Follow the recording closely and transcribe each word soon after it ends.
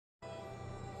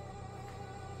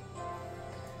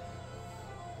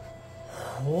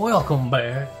Welcome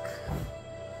back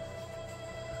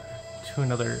to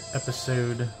another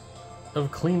episode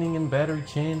of cleaning and battery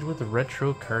change with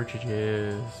retro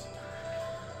cartridges.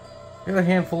 Got a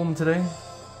handful of them today.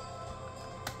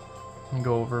 I'll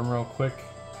go over them real quick.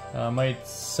 I might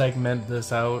segment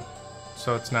this out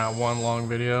so it's not one long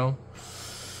video.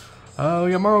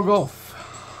 We got Mario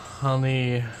Golf on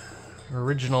the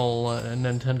original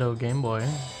Nintendo Game Boy.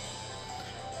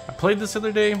 I played this the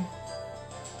other day.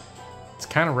 It's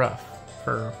kind of rough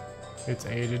for its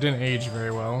age. It didn't age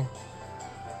very well.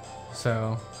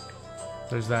 So,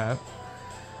 there's that.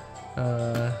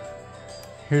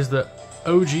 Here's the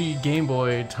OG Game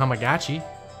Boy Tamagotchi,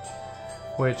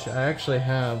 which I actually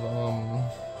have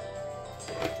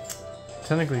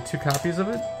technically 2 copies of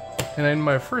it. And in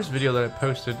my first video that I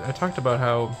posted, I talked about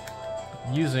how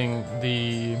using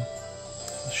the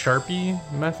Sharpie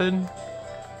method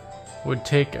would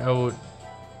take out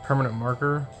permanent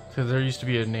marker, because there used to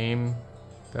be a name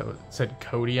that said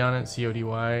Cody on it,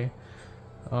 C-O-D-Y,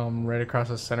 right across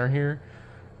the center here.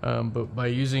 But by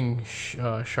using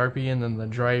Sharpie and then the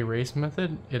dry erase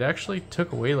method, it actually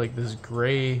took away like this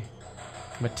gray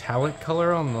metallic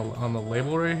color on the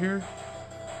label right here,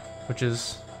 which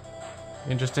is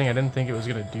interesting. I didn't think it was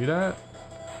gonna do that.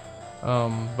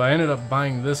 But I ended up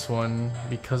buying this one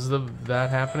because of that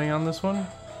happening on this one.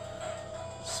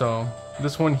 So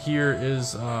this one here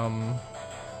is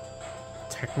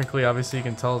technically, obviously you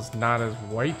can tell it's not as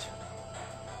white.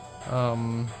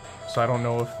 So I don't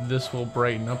know if this will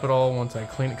brighten up at all once I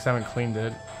clean it, because I haven't cleaned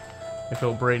it. If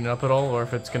it'll brighten up at all, or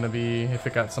if it's gonna be, if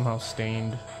it got somehow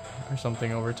stained or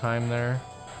something over time there.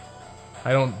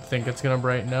 I don't think it's gonna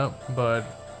brighten up, but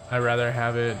I'd rather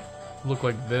have it look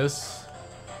like this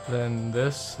than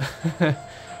this.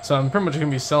 So I'm pretty much gonna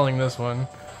be selling this one.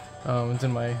 It's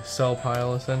in my sell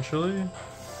pile essentially.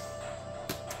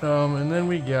 And then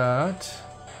we got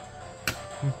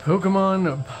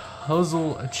Pokémon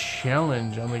Puzzle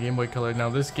Challenge on the Game Boy Color. Now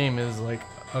this game is like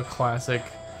a classic.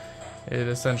 It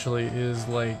essentially is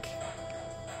like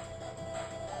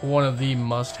one of the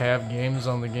must-have games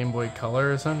on the Game Boy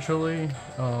Color essentially.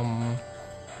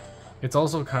 It's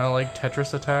also kind of like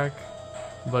Tetris Attack,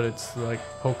 but it's like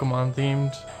Pokemon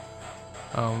themed.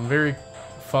 Very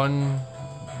fun,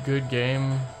 good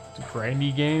game. It's a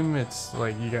grindy game. It's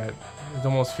like it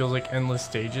almost feels like endless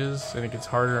stages, and it gets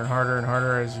harder and harder and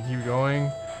harder as you keep going.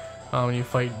 You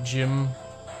fight gym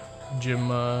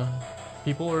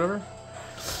people or whatever.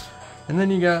 And then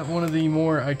you got one of the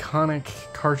more iconic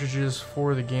cartridges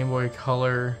for the Game Boy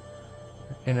Color,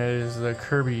 and it is the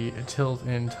Kirby Tilt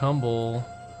and Tumble.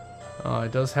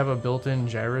 It does have a built-in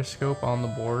gyroscope on the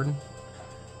board.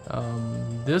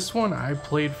 This one I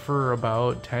played for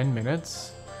about 10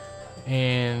 minutes,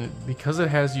 and because it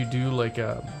has you do like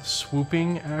a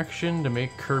swooping action to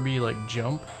make Kirby like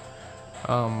jump,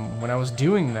 when I was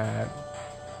doing that,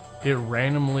 it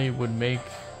randomly would make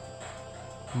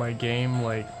my game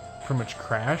like pretty much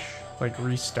crash, like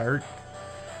restart.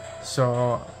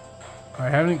 So I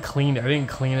didn't clean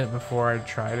it before I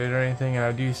tried it or anything, and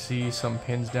I do see some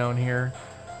pins down here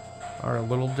are a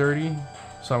little dirty.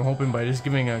 So I'm hoping by just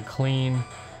giving a clean,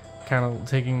 kind of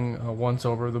taking a once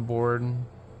over the board,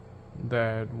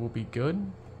 that will be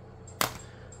good.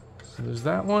 So there's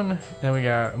that one. Then we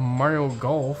got Mario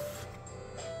Golf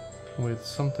with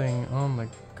something on the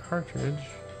cartridge.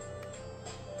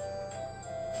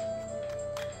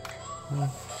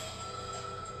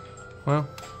 Well,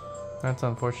 that's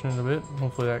unfortunate a bit.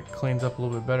 Hopefully that cleans up a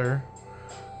little bit better.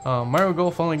 Mario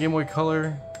Golf on the Game Boy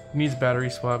Color needs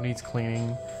battery swap, needs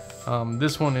cleaning.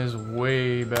 This one is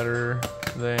way better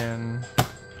than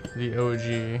the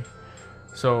OG.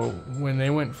 So when they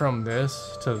went from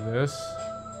this to this,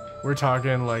 we're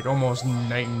talking like almost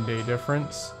night and day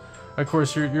difference. Of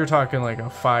course, you're talking like a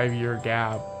 5-year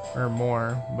gap or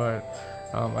more, but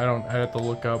I'd have to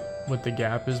look up what the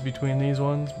gap is between these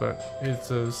ones, but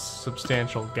it's a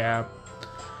substantial gap.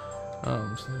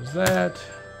 So there's that.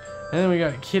 And then we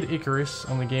got Kid Icarus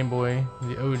on the Game Boy,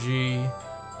 the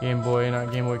OG Game Boy,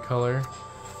 not Game Boy Color.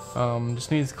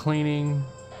 Just needs cleaning,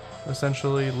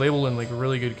 essentially. Labeled in like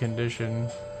really good condition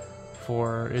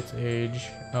for its age.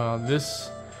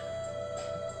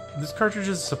 This cartridge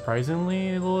is surprisingly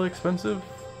a little expensive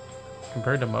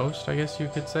compared to most, I guess you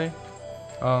could say.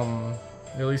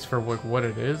 At least for what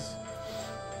it is.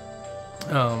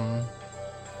 And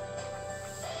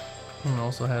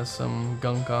also has some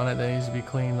gunk on it that needs to be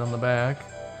cleaned on the back.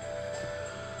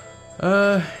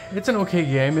 It's an okay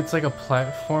game. It's like a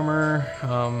platformer.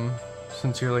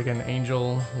 Since you're like an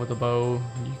angel with a bow,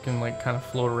 you can like kind of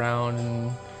float around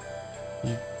and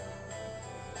you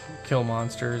kill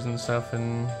monsters and stuff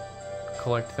and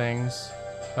collect things.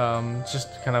 It's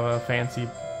just kind of a fancy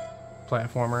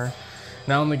platformer.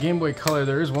 Now, on the Game Boy Color,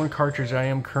 there is one cartridge I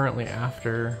am currently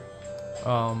after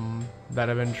that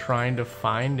I've been trying to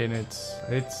find, and it's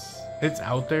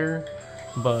out there,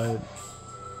 but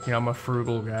you know, I'm a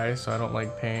frugal guy, so I don't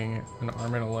like paying an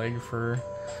arm and a leg for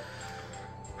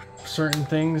certain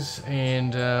things,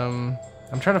 and I'm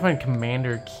trying to find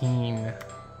Commander Keen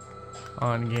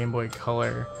on Game Boy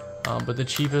Color, but the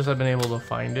cheapest I've been able to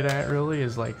find it at really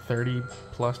is like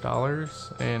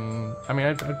 $30+, and I mean,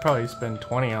 I'd probably spend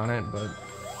 20 on it, but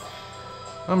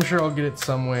I'm sure I'll get it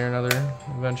some way or another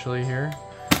eventually here.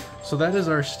 So that is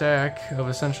our stack of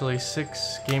essentially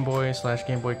 6 Game Boy /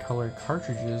 Game Boy Color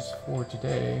cartridges for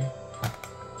today.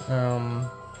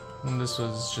 And this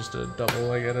was just a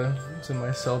double. It's in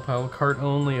my sell pile. Cart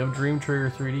only of Dream Trigger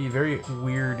 3D. Very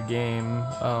weird game.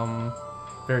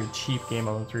 Very cheap game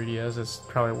on the 3DS. It's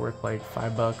probably worth like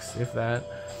 $5 if that.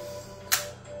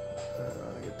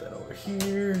 I'll get that over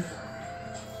here.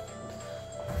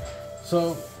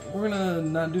 So we're gonna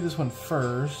not do this one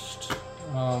first.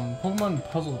 Pokemon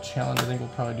Puzzle Challenge I think we'll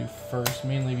probably do first,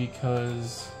 mainly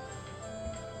because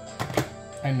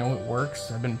I know it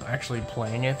works. I've been actually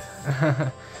playing it.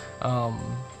 I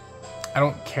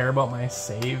don't care about my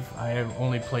save. I have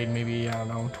only played maybe, I don't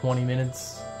know, 20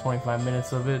 minutes, 25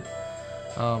 minutes of it.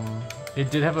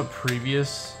 It did have a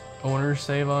previous owner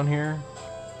save on here,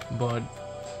 but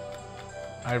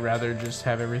I'd rather just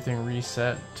have everything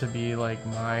reset to be like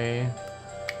my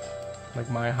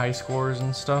high scores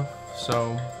and stuff.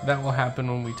 So that will happen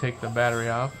when we take the battery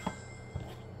off.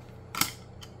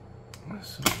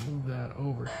 So move that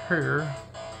over here.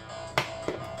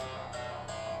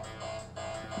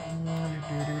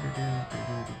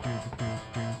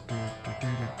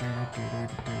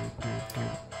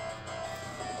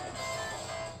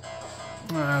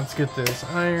 Let's get this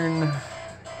iron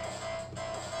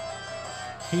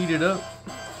heated up.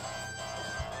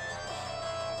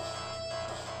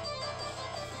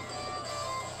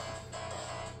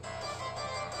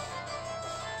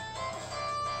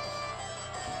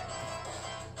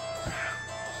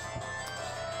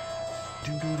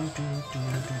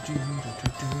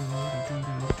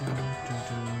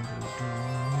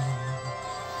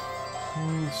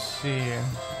 Let's see.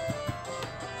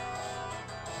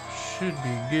 Should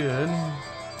be good.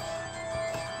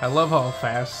 I love how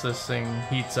fast this thing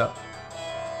heats up.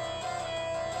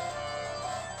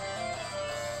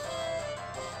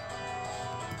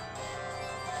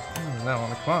 That one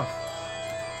to come off.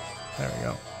 There we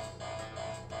go.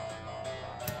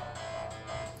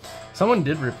 Someone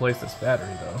did replace this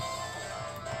battery though.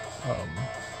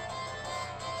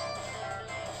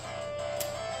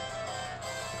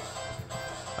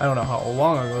 I don't know how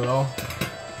long ago though,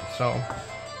 so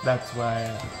that's why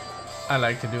I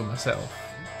like to do it myself.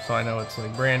 So I know it's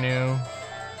like brand new,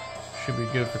 should be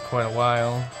good for quite a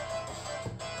while.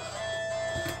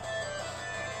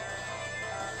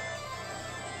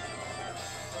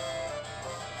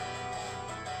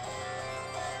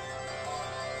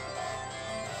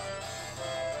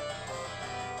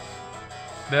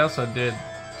 They also did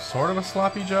sort of a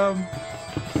sloppy job.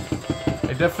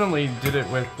 They definitely did it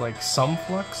with like some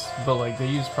flux, but like they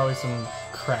used probably some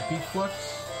crappy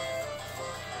flux.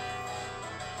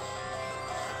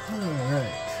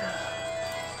 Alright.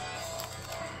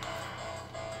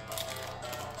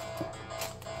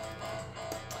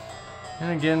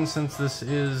 And again, since this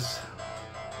is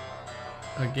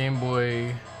a Game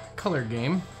Boy Color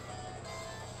game,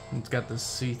 it's got the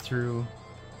see-through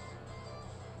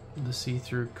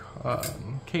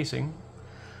casing.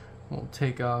 We'll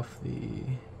take off the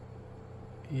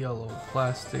yellow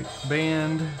plastic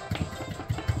band,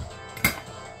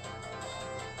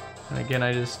 and again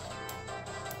I just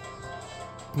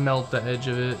melt the edge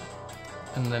of it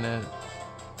and then it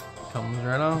comes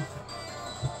right off.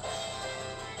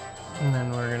 And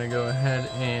then we're gonna go ahead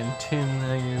and tin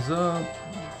these up.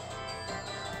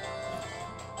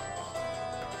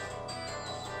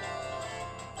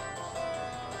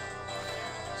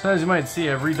 So as you might see,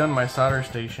 I've redone my solder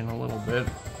station a little bit.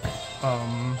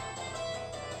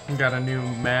 Got a new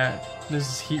mat. This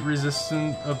is heat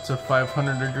resistant up to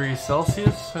 500 degrees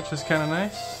Celsius, which is kind of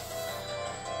nice.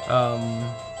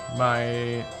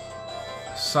 My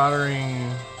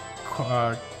soldering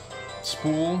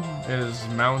spool is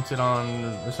mounted on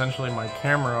essentially my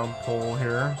camera pole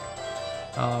here.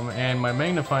 And my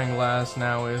magnifying glass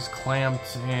now is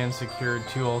clamped and secured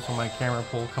to also my camera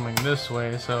pole coming this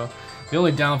way. So the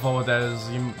only downfall with that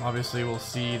is you obviously will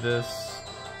see this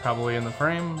probably in the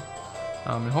frame,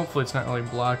 and hopefully it's not really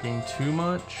blocking too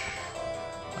much.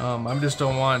 I just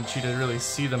don't want you to really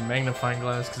see the magnifying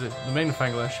glass, because the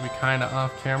magnifying glass should be kind of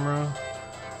off camera.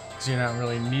 So you're not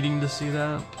really needing to see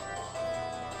that.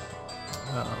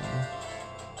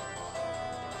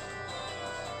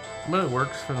 But it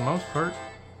works for the most part.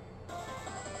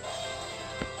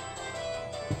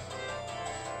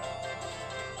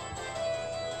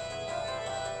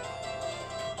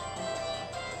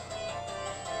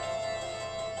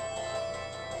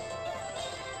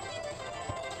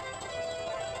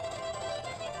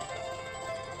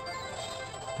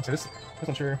 So this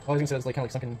one's sure. All these things says like kind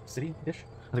of like sunken city-ish.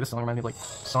 I think this song reminds me of like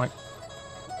Sonic.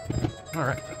 All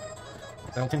right,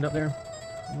 that all tinned up there.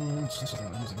 This is what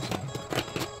I'm using. So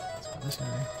let's put this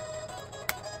guy.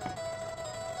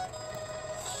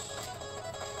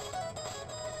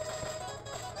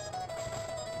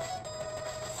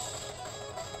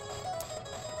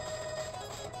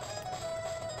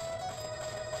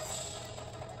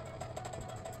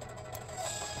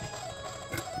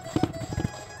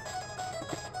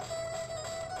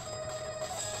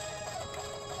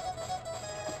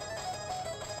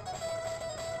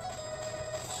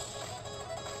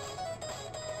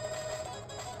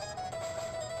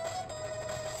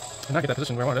 And not get that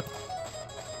position where I wanted it.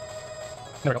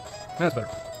 There we go. That's better.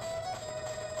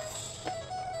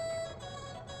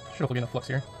 Should hopefully be enough flux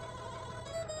here.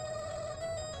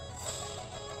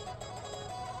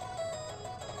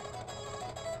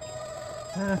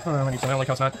 I don't know, I need some. I don't like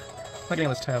how it's not getting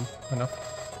on this tab enough.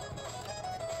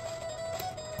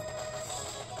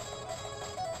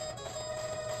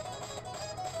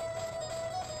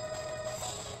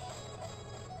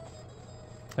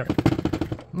 There we go.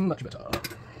 Much better.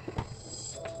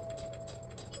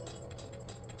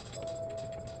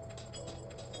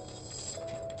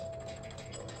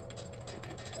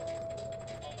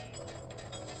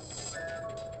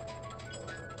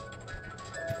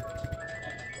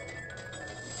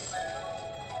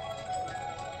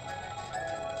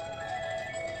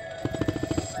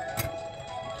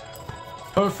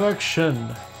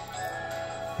 Perfection.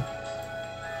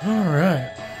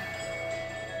 Alright.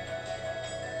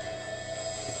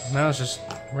 Now it's just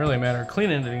really a matter of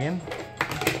cleaning it again.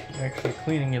 Actually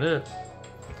cleaning it up.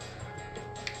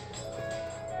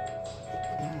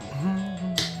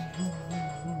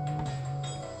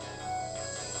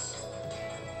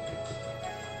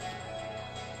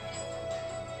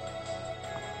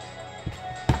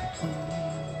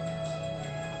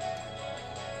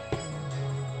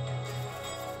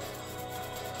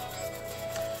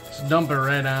 Just dump it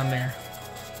right on there.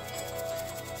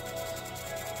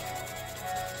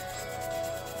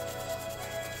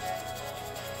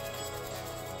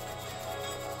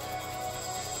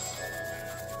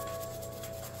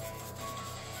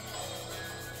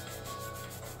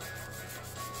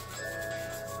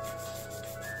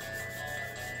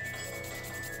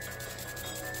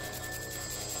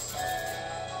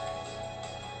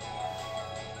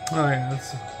 Oh yeah,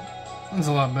 that's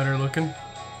a lot better looking.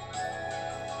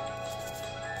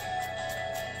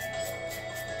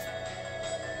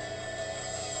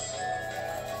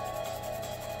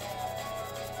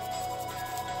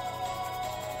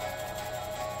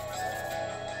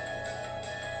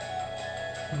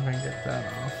 I'm gonna get that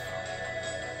off.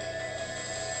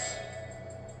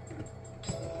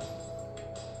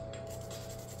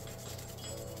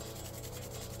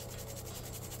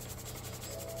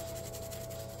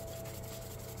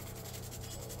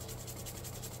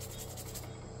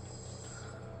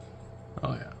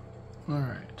 Oh yeah. All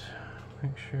right.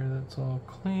 Make sure that's all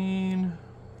clean.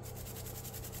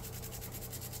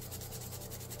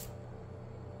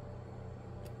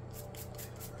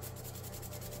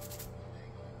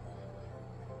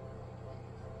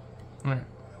 All right.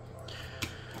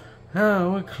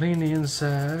 Now we'll clean the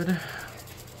inside.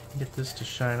 Get this to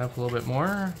shine up a little bit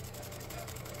more.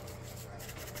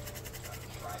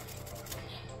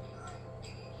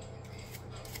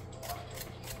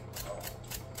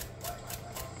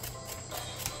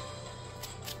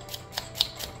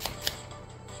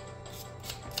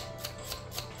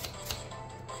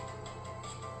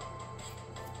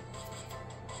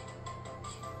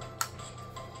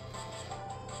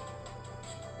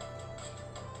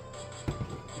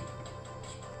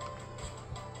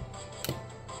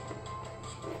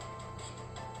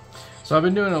 So I've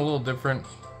been doing a little different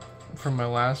from my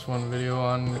last video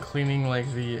on cleaning like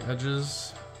the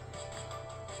edges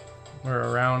or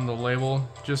around the label,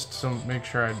 just to make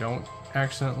sure I don't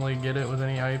accidentally get it with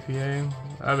any IPA.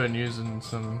 I've been using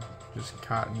some just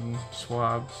cotton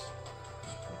swabs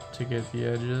to get the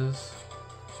edges.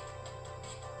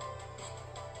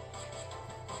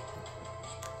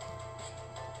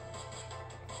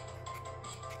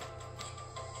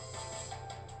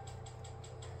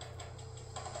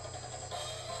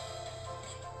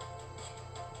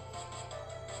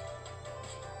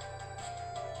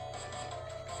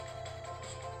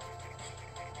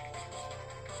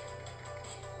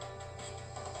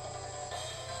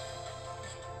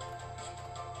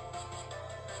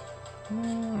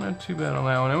 Not too bad on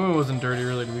that one. I mean, it wasn't dirty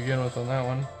really to begin with on that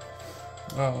one.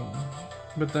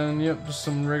 But then, yep, just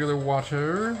some regular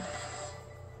water.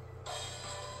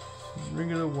 Some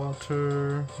regular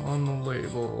water on the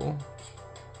label.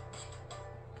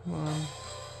 Come on,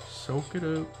 soak it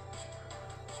up.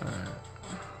 Alright.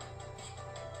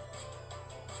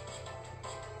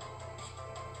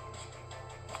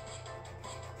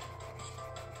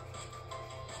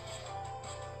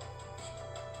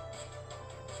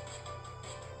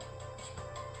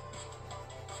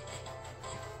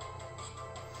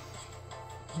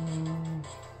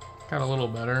 Got a little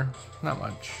better, not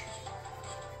much.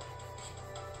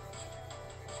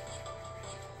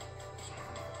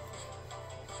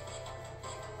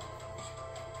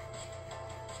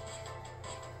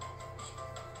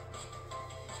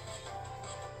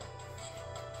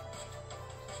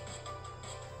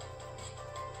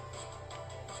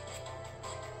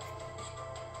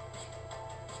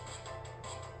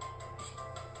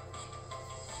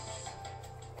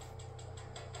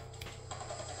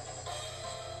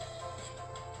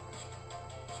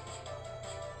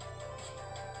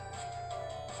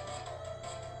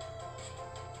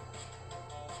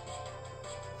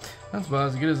 That's about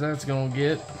as good as that's gonna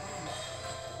get.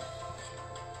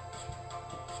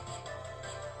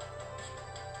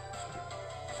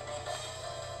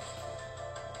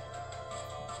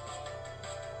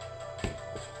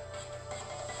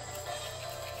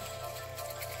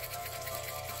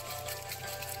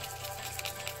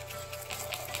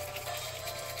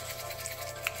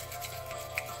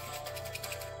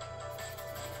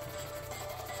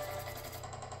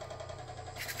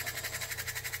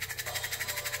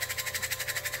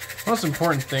 Most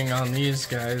important thing on these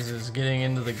guys is getting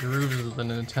into the grooves of the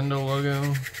Nintendo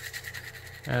logo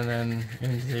and then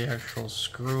into the actual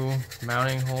screw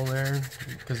mounting hole there,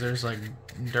 because there's like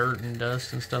dirt and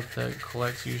dust and stuff that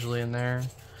collects usually in there,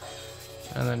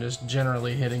 and then just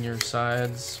generally hitting your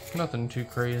sides. Nothing too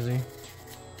crazy.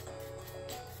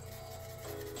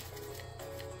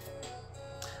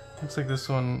 Looks like this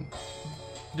one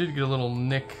did get a little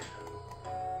nick,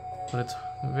 but it's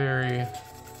very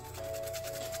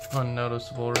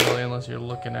unnoticeable really unless you're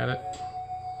looking at it.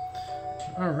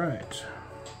 Alright,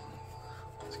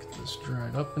 let's get this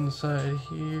dried up inside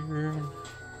here.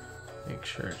 Make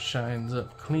sure it shines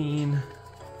up clean.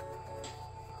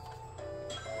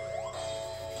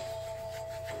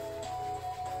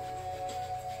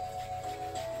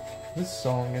 This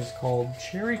song is called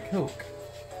Cherry Coke.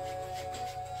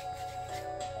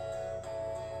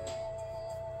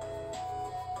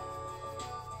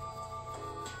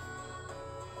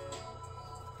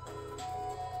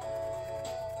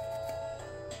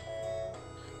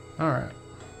 Alright.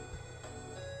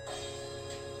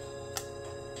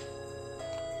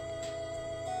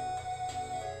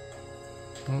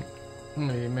 Let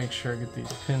me make sure I get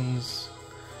these pins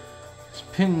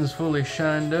fully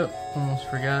shined up. Almost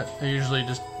forgot. I usually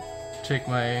just take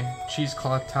my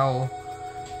cheesecloth towel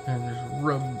and just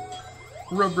rub,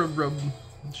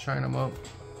 and shine them up.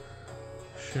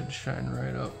 Should shine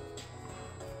right up.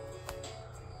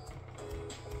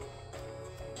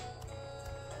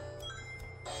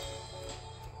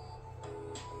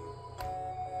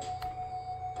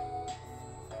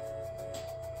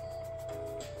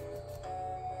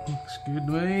 Looks good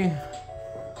to me.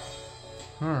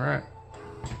 Alright.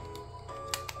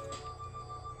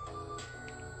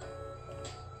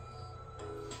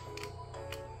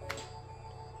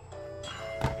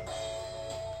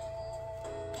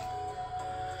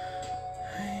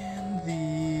 And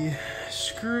the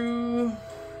screw.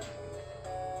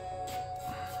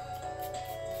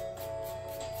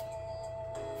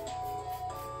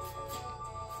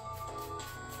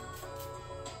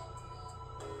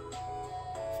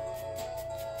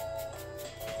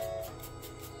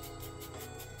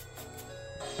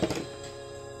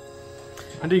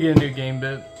 I did get a new game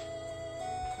bit.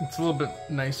 It's a little bit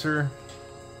nicer.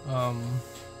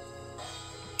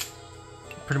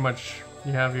 Pretty much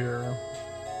you have your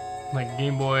like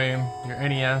Game Boy, your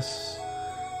NES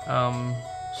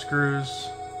screws,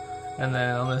 and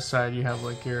then on this side you have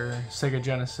like your Sega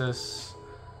Genesis,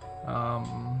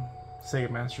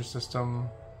 Sega Master System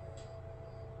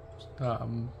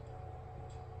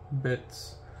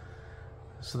bits.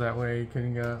 So that way you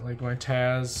can get like my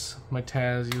Taz. My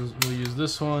Taz will use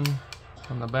this one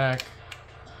on the back,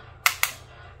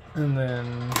 and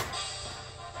then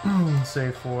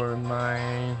say for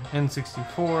my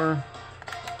N64,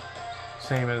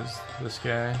 same as this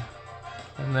guy.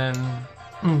 And then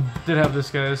did have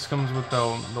this guy. This comes with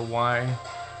the Y,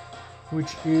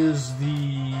 which is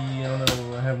the, I don't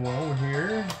know, I have one over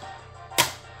here.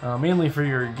 mainly for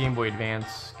your Game Boy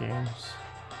Advance games.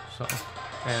 So,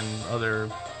 and other,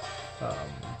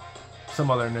 some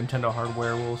other Nintendo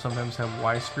hardware will sometimes have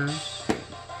Y screws.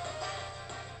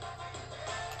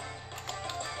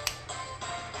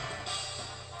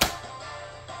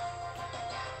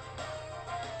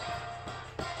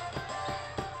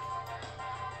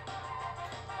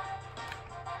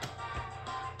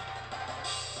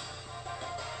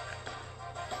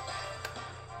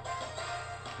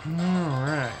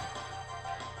 Alright.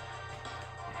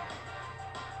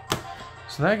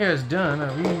 So that guy's done.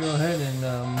 We can go ahead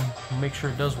and make sure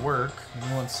it does work.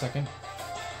 In 1 second.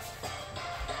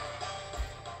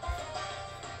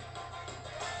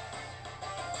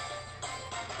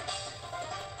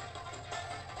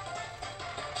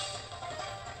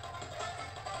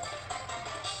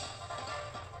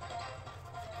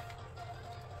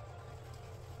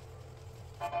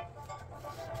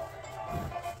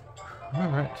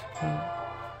 Alright.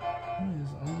 What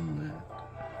is on that?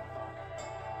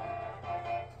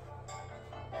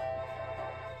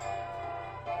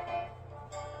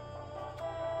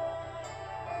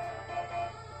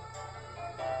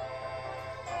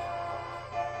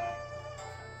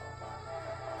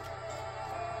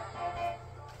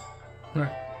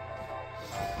 Alright.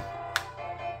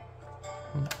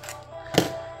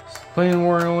 Playing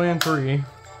Wario Land 3.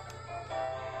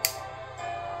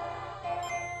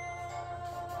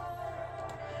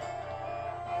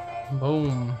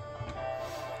 Boom.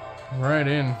 Right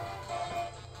in.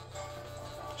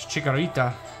 It's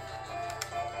Chikorita.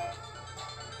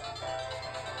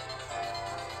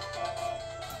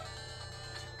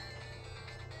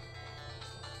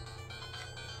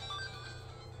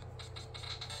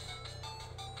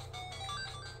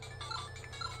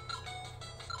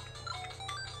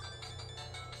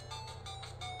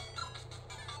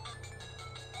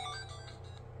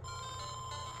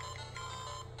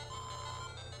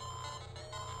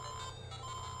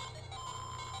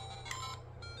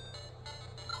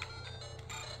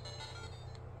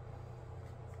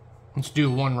 Let's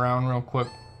do one round real quick.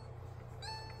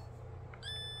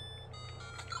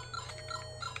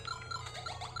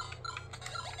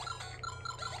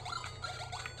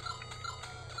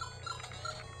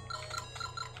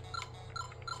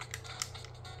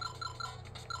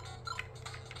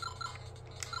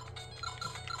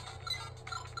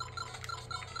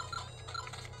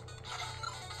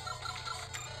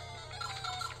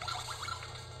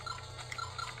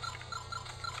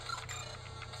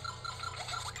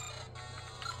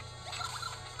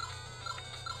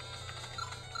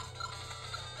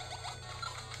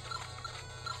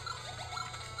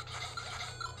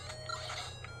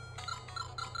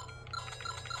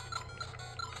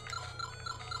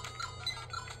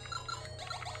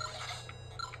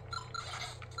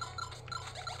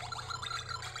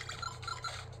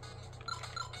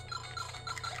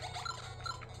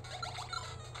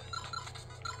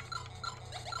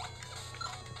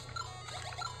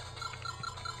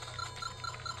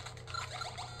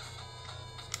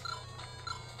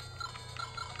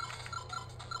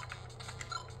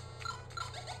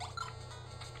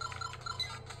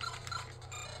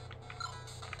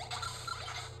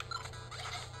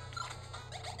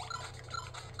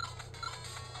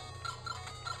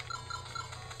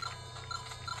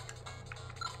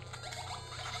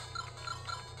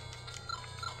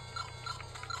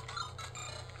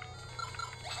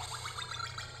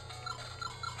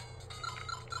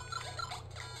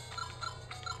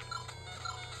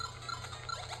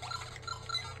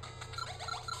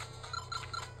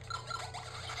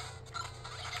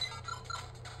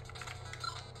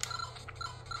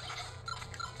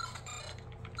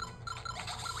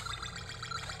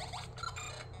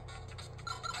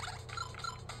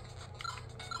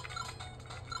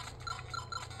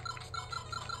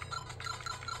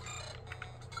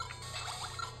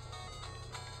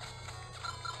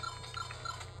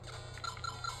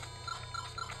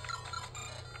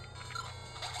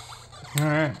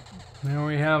 Alright, there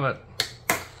we have it.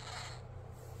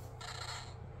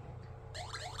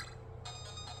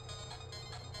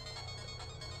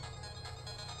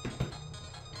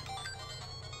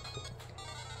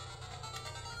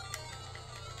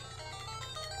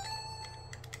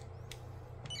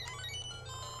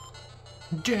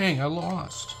 Dang, I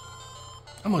lost.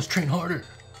 I must train harder.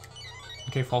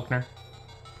 Okay, Faulkner.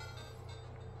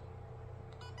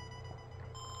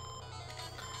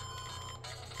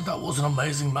 That was an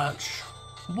amazing match.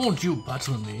 Won't you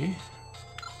battle me?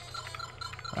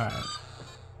 Alright.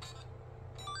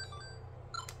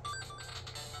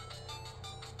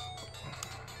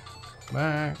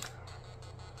 Back.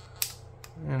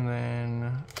 And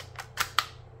then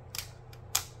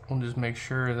we'll just make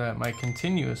sure that my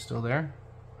continue is still there,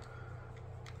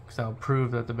 because that'll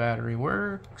prove that the battery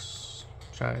works,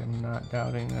 which I am not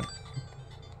doubting that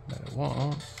it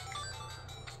won't.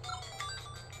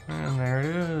 And there it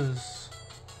is.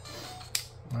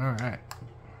 Alright.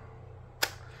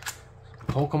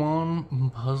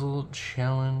 Pokemon puzzle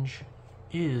challenge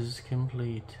is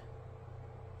complete.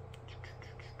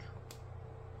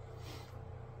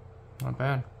 Not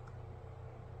bad.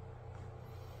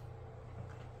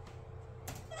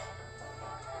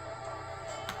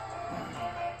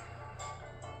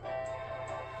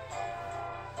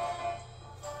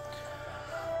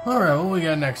 Alright, what we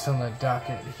got next on the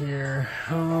docket here?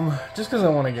 Just because I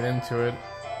want to get into it,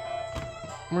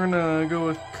 we're gonna go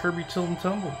with Kirby Tilt and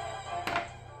Tumble.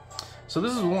 So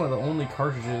this is one of the only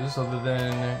cartridges, other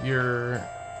than your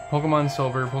Pokemon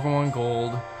Silver, Pokemon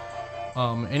Gold,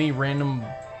 any random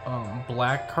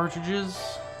black cartridges,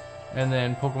 and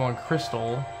then Pokemon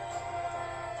Crystal,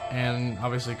 and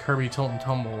obviously Kirby Tilt and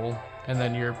Tumble, and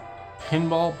then your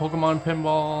pinball, Pokemon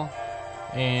Pinball,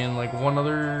 and like one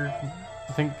other,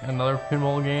 I think another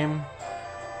pinball game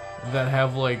that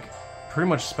have like pretty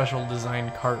much special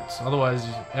designed carts. Otherwise,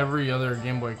 every other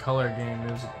Game Boy Color game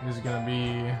is gonna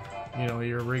be, you know,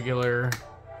 your regular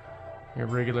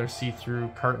see-through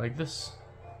cart like this.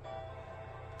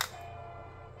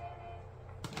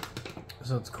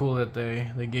 So it's cool that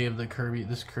they gave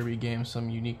this Kirby game some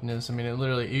uniqueness. I mean,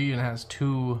 it even has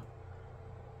two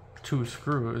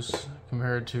screws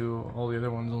compared to all the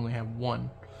other ones only have one.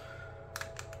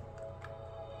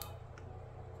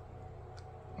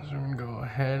 So we're gonna go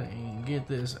ahead and get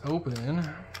this open.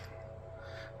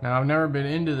 Now, I've never been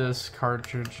into this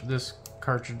cartridge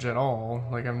at all.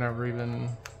 Like, I've never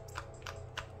even,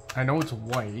 I know it's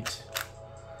white,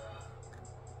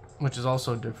 which is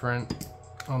also different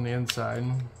on the inside.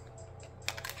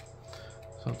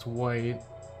 So it's white.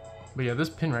 But yeah, this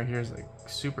pin right here is like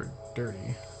super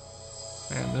dirty.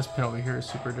 And this pin over here is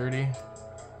super dirty.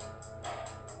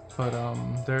 But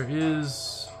there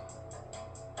is,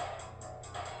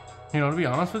 you know, to be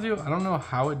honest with you, I don't know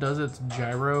how it does its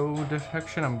gyro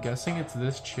detection. I'm guessing it's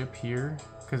this chip here,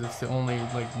 because it's the only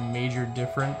like major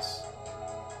difference.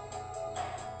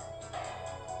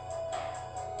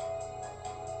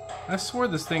 I swore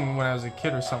this thing when I was a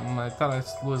kid or something, I thought I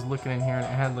was looking in here and it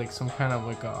had like some kind of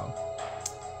like a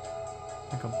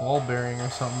ball bearing or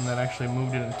something that actually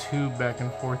moved in a tube back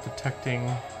and forth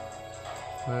detecting,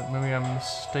 but maybe I'm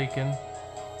mistaken.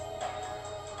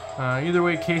 Either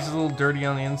way, case is a little dirty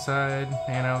on the inside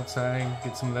and outside.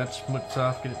 Get some of that schmutz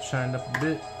off, get it shined up a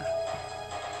bit.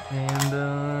 And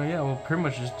yeah, we'll pretty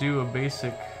much just do a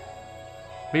basic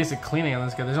cleaning on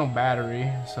this guy. There's no battery,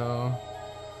 so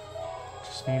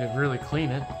just need to really clean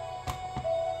it.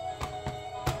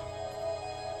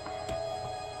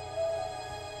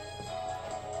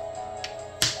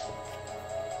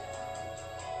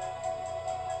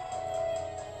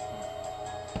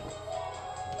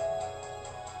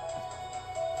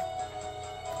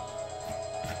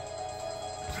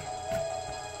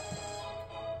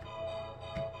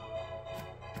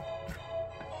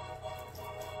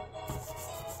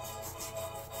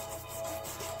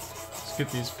 Get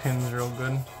these pins real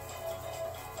good.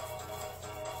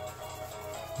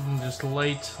 And just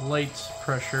light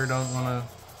pressure. Don't want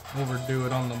to overdo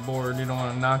it on the board. You don't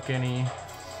want to knock any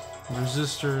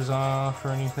resistors off or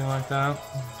anything like that.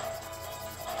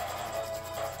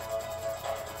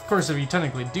 Of course, if you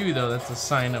technically do, though, that's a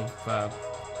sign of,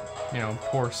 you know,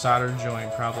 poor solder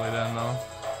joint probably then, though.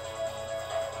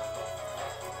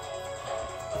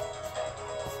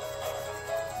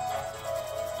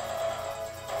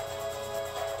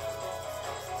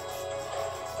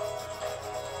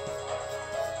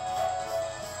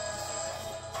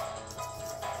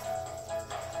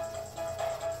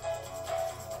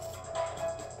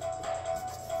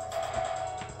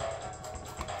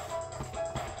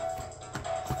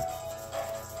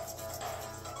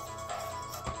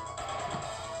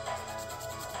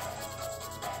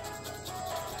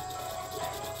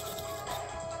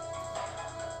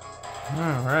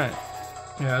 Alright.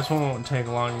 Yeah, this one won't take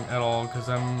long at all because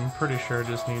I'm pretty sure it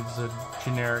just needs a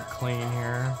generic clean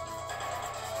here.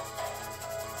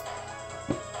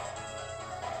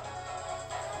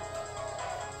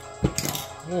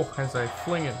 Oh, as I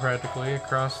fling it practically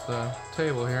across the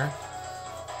table here.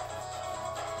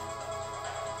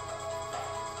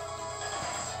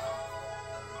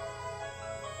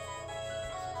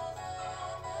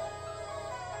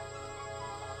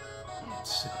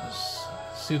 Let's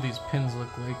see what these pins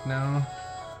look like now.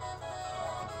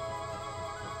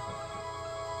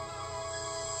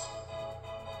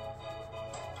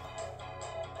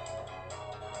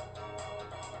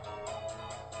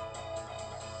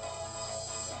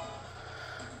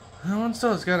 That one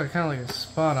still has got a kind of like a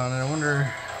spot on it. I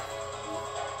wonder.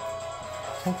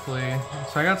 Hopefully.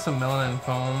 So I got some melanin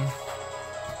foam.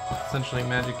 Essentially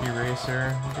magic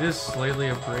eraser. It is slightly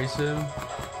abrasive.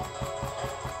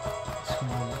 Some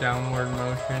downward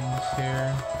motions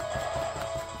here.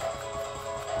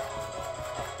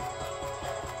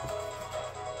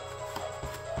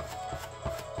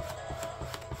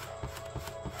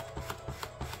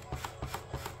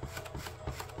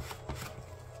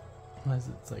 As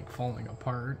it's like falling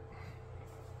apart.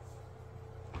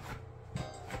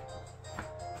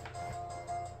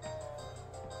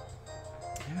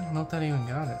 Yeah, I don't know if that even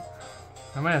got it.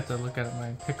 I might have to look at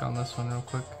my pick on this one real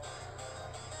quick.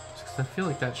 Just 'cause I feel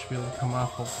like that should be able to come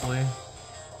off, hopefully.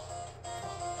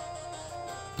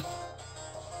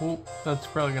 Oh, that's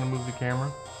probably gonna move the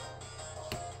camera.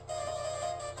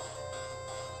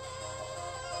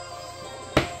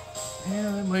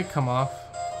 Yeah, that might come off.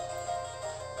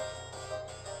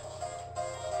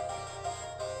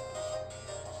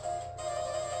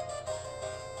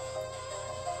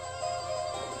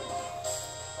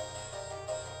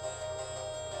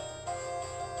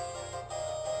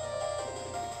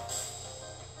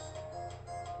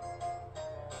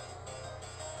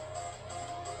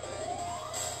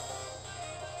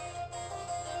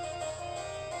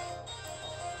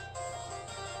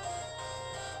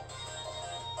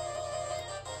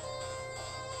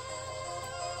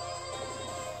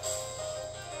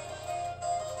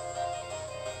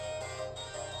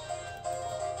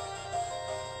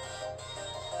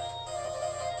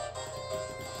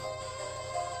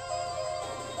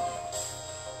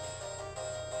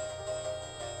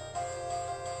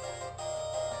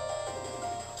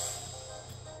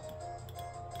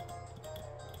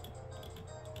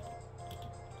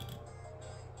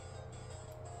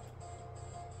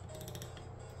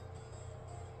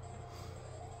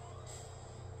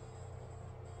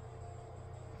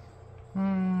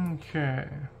 Okay.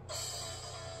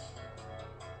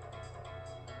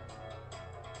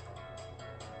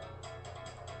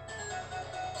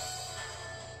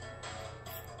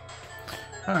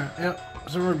 Alright, yep,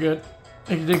 so we're good.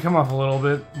 It did come off a little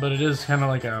bit, but it is kind of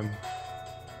like a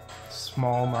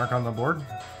small mark on the board.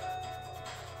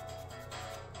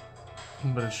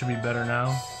 But it should be better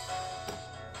now.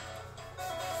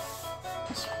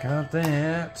 So got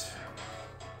that.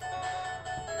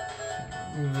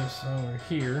 Move this over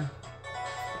here.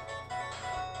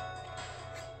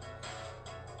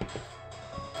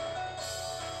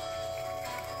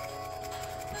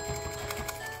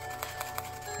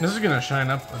 This is gonna shine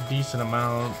up a decent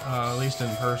amount, at least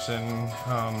in person,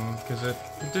 because it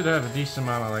did have a decent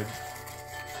amount of like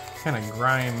kind of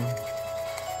grime,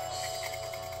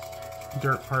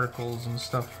 dirt particles and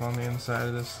stuff on the inside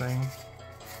of this thing.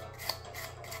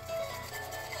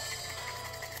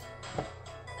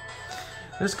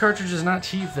 This cartridge is not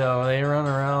cheap though. They run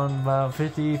around about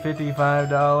 $50,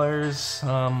 $55.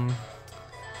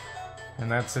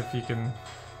 And that's if you can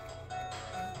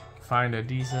find a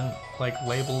decent, like,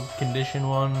 labeled condition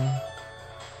one.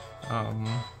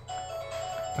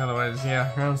 Otherwise,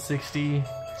 yeah, around 60,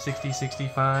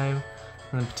 65,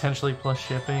 and then potentially plus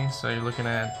shipping. So you're looking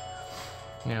at,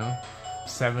 you know,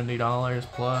 $70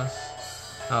 plus.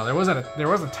 There was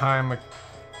a time,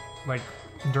 like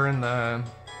during the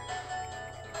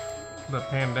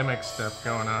pandemic stuff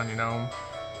going on, you know,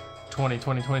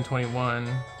 2021,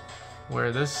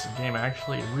 where this game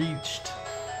actually reached,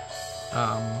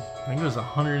 I think it was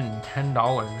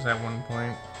 $110 at one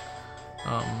point.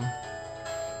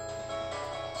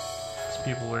 So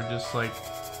people were just like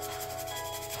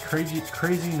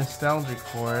crazy nostalgic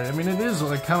for it. I mean, it is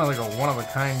like kind of like a one of a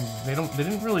kind. They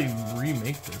didn't really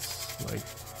remake this. Like,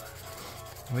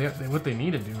 what they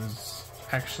need to do is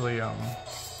actually, I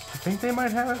think they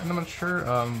might have it, I'm not sure,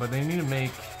 but they need to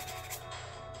make,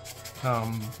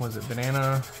 was it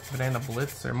Banana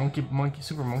Blitz or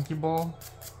Super Monkey Ball?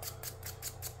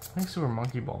 I think Super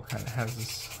Monkey Ball kind of has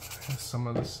some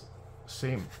of this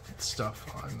same stuff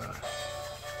on the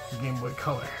Game Boy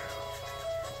Color.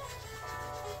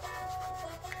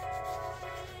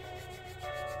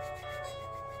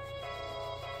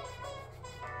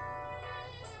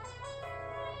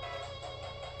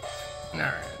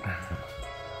 Alright.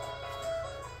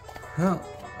 Well,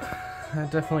 that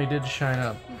definitely did shine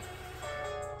up.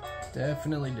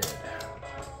 Definitely did.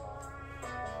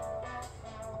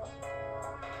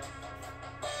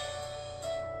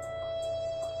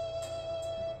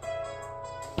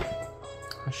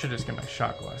 I should just get my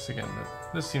shot glass again,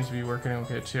 but this seems to be working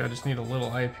okay too. I just need a little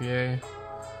IPA.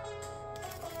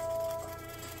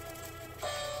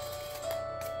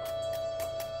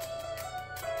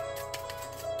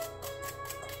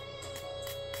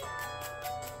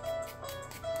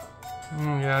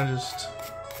 Yeah, just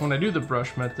when I do the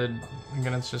brush method,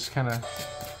 again, it's just kind of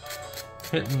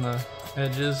hitting the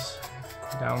edges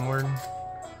downward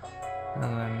and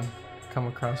then come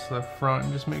across the front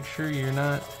and just make sure you're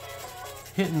not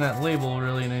hitting that label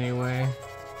really in any way.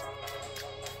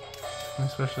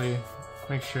 Especially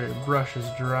make sure your brush is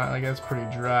dry. Like, that's pretty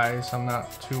dry, so I'm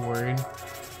not too worried.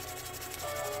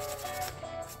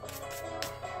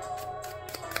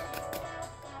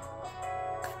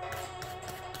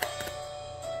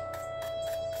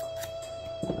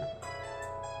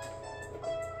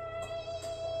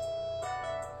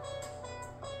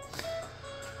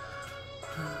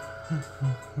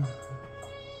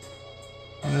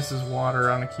 And this is water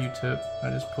on a Q-tip. I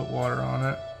just put water on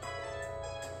it.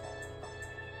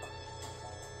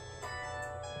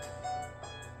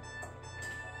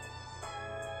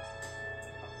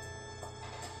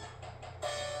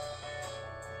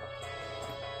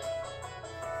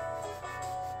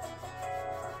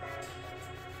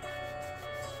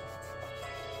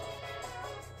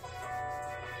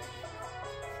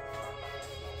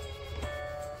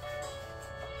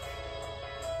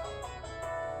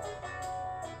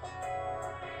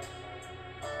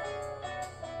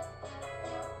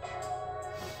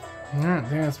 Alright,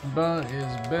 that's about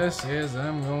as best as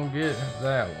I'm gonna get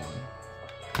that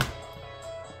one.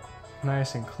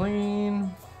 Nice and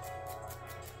clean.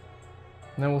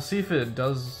 And then we'll see if it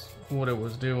does what it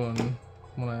was doing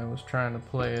when I was trying to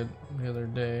play it the other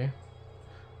day.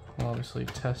 We'll obviously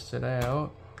test it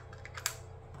out.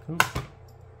 Oop.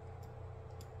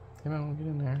 Come on, get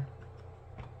in there.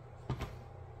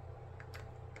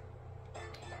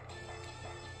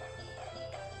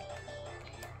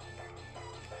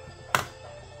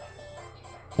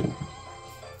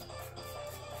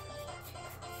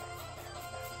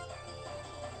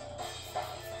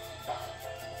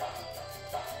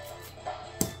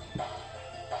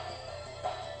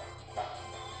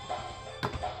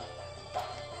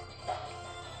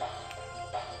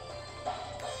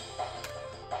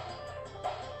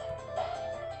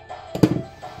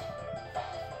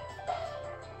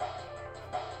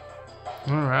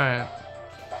 Alright.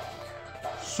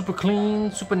 Super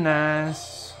clean, super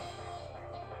nice.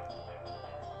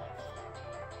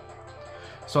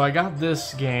 So I got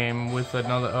this game with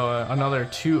another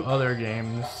two other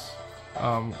games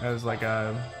as like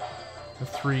a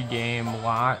 3-game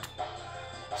lot.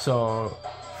 So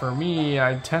for me,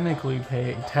 I technically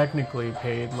paid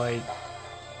like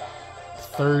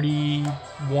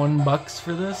 $31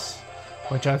 for this,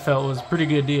 which I felt was a pretty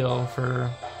good deal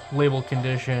for label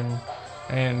condition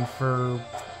and for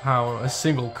how a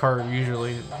single cart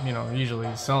usually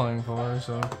is selling for.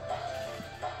 So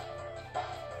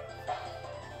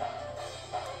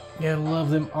yeah, I love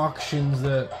them auctions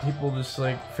that people just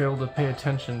like fail to pay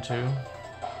attention to.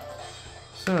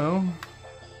 So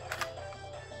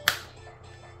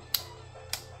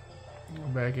go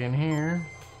back in here,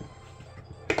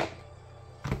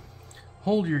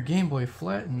 hold your Game Boy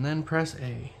flat and then press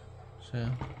A. So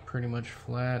pretty much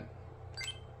flat.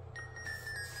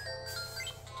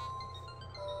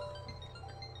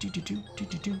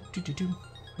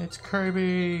 It's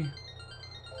Kirby.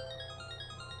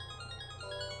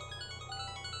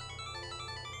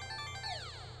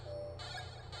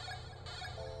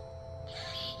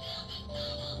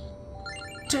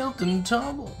 Tilt and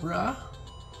tumble, bruh.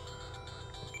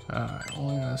 Alright,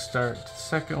 we're gonna start the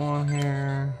second one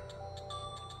here.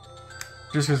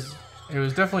 Just because it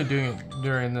was definitely doing it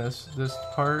during this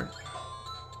part.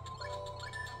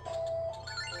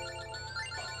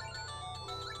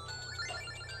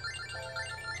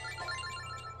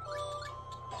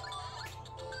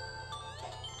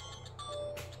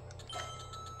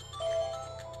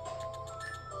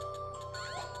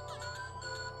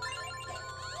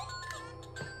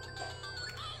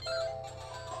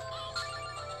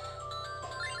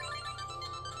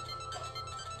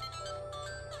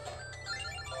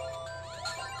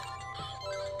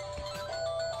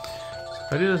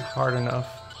 I did it hard enough.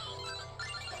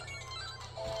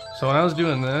 So when I was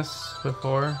doing this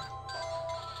before,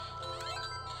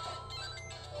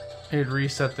 it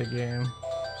reset the game.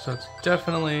 So it's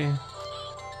definitely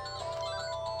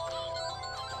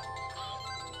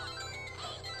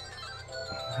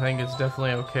I think it's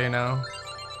definitely okay now.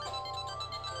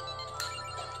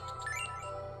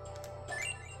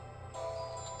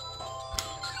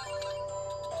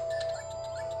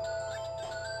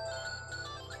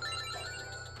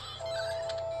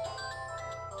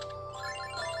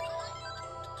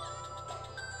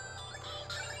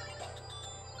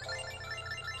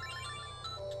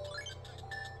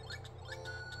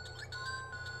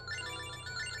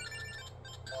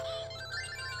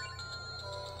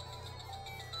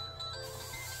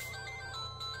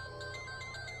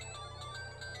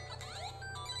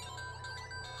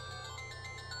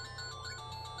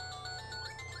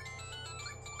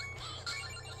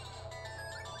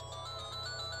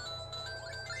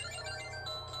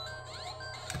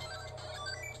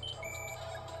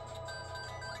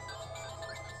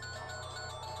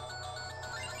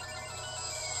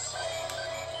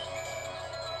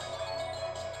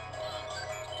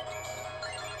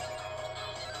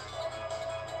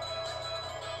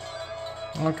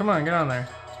 Oh, come on, get on there.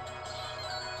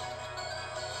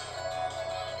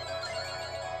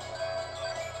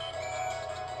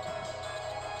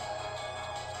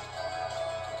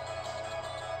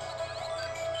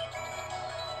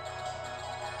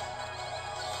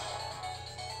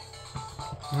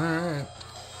 Alright.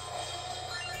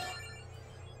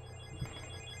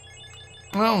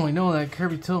 Well, we know that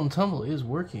Kirby Tilt and Tumble is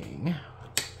working.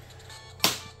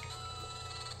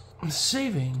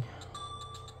 Saving.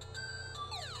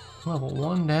 Level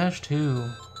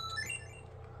 1-2.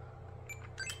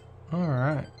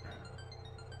 Alright.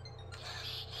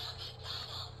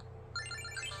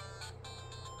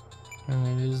 And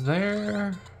it is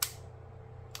there.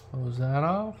 Close that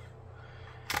off.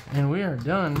 And we are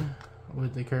done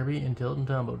with the Kirby and Tilt and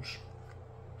Tumbles.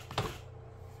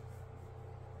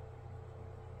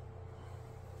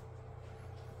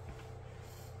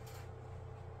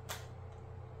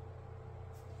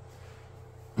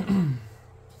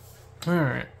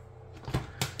 Alright.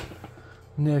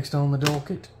 Next on the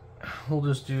docket, I'm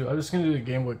just gonna do the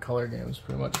Game Boy Color games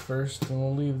pretty much first, and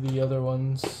we'll leave the other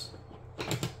ones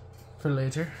for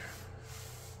later.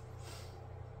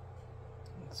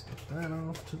 Let's get that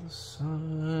off to the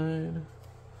side.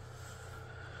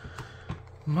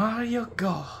 Mario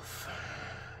Golf.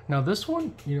 Now this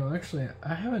one, you know, actually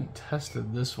I haven't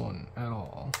tested this one at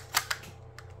all.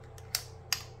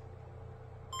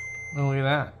 Oh, look at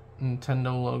that.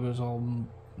 Nintendo logo's all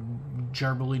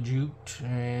jarbly juked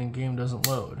and game doesn't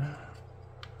load.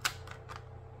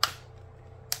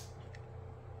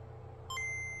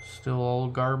 Still all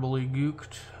garbly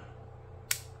gooked.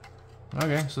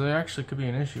 Okay, so there actually could be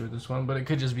an issue with this one, but it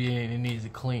could just be it needs to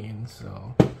clean,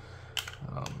 so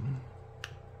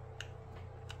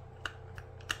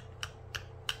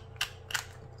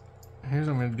here's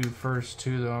what I'm gonna do first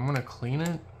too though. I'm gonna clean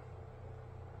it.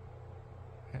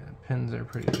 Yeah, the pins are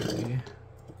pretty dirty.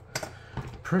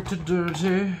 Pretty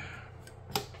dirty.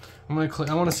 I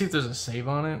want to see if there's a save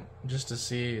on it, just to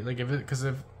see, like, because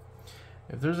if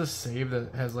there's a save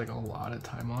that has like a lot of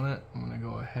time on it, I'm gonna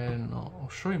go ahead and I'll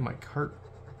show you my cart.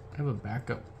 I have a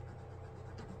backup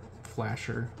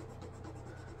flasher,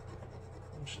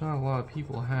 which not a lot of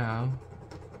people have.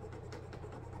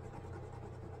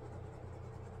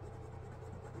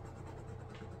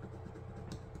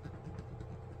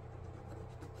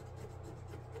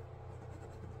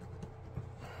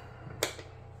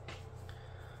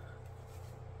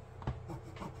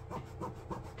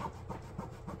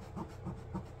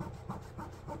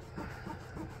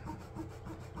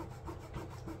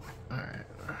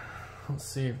 Let's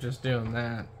see if just doing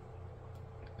that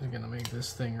is gonna make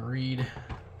this thing read.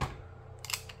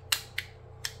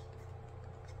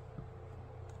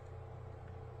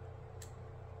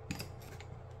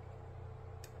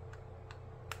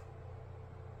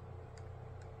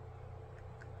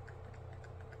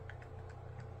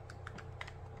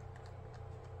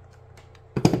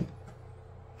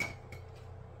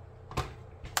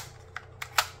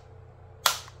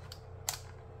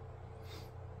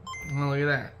 Oh, look at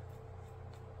that.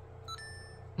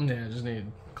 Yeah, I just need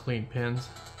clean pins.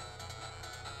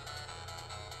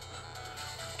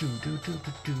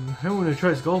 Everyone who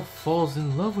tries golf falls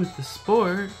in love with the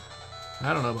sport.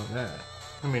 I don't know about that.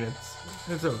 I mean,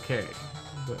 it's okay,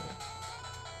 but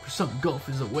for some, golf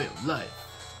is a way of life.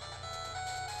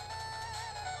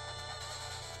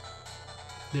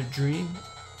 Their dream?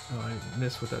 Oh, I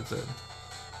missed what that said.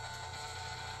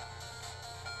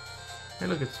 Hey,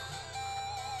 look, it's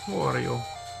Wario.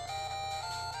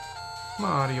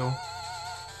 Mario.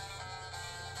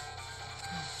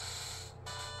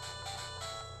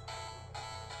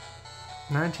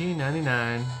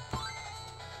 $19.99.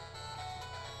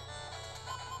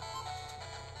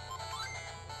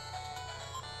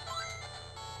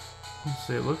 Let's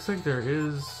see, it looks like there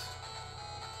is...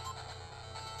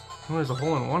 Oh, there's a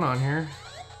hole-in-one on here.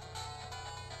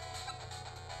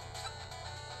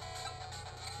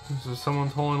 This is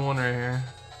someone's hole-in-one right here.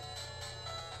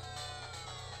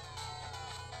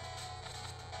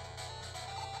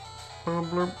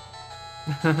 Blurp.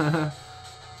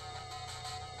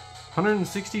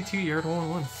 162-yard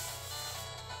hole-in-one.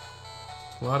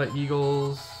 A lot of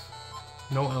eagles,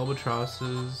 no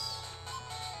albatrosses.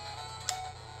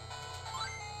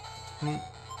 Let's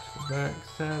go back,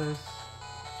 status.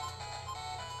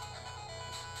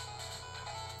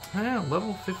 Yeah,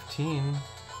 level 15.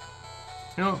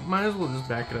 You know, might as well just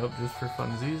back it up just for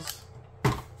funsies.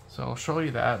 So I'll show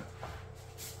you that.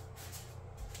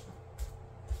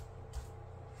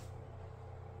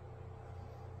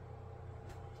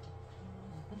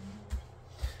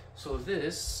 So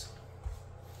this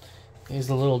is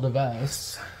the little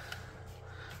device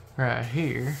right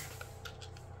here.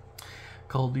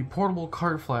 called the Portable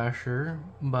Cart Flasher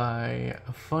by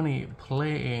Funny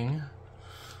Playing.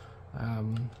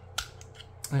 And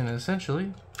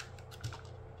essentially,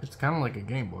 it's kind of like a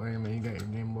Game Boy. I mean, you got your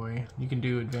Game Boy. You can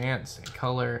do advanced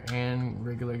color and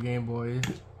regular Game Boy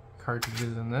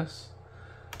cartridges in this.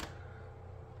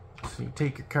 So you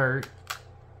take your cart.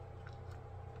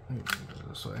 Go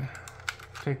this way.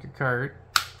 Take your cart,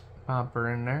 pop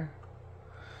her in there.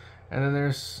 And then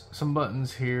there's some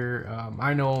buttons here.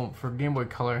 I know for Game Boy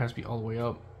Color it has to be all the way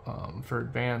up. For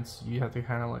advanced, you have to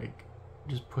kind of like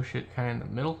just push it kind of in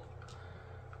the middle.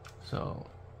 So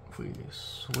if we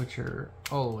switch her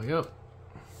all the way up,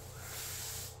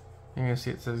 you're gonna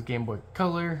see it says Game Boy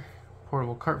Color,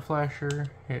 Portable Cart Flasher.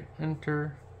 Hit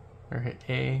Enter or hit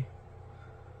A.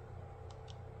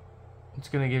 It's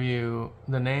gonna give you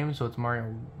the name, so it's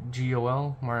Mario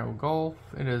GOL, Mario Golf.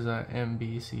 It is a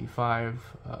MBC5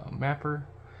 mapper,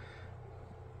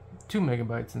 2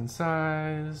 megabytes in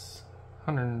size,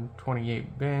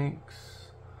 128 banks.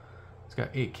 It's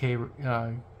got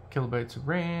 8K kilobytes of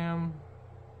RAM.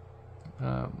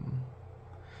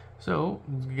 So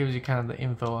it gives you kind of the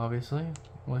info. Obviously,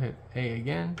 we'll hit A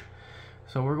again.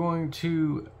 So we're going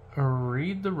to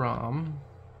read the ROM.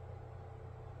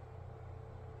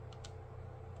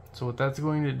 So what that's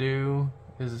going to do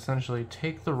is essentially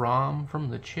take the ROM from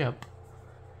the chip,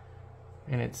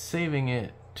 and it's saving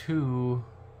it to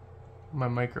my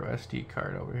micro SD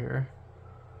card over here.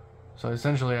 So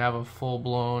essentially I have a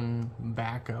full-blown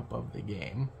backup of the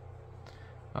game,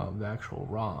 of the actual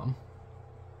ROM.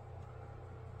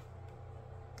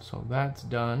 So that's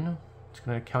done. It's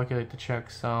going to calculate the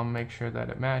checksum, make sure that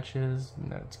it matches and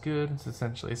that it's good. It's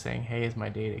essentially saying, hey, is my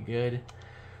data good?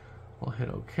 We'll hit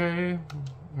OK.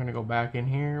 We're going to go back in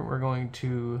here. We're going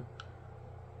to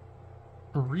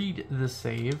read the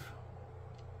save.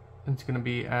 It's going to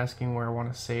be asking where I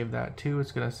want to save that to.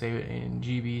 It's going to save it in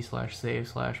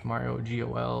GB/save/Mario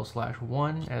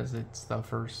GOL/1 as it's the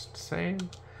first save.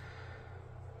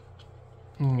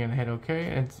 I'm going to hit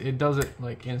OK. It does it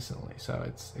like instantly,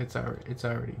 so it's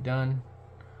already done.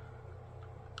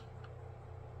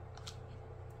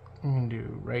 I'm going to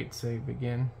do write save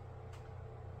again.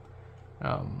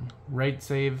 Write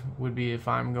save would be if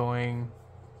I'm going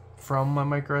from my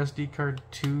micro SD card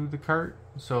to the cart.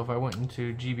 So if I went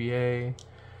into GBA,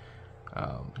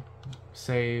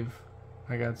 save,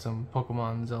 I got some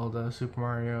Pokemon, Zelda, Super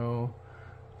Mario,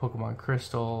 Pokemon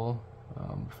Crystal.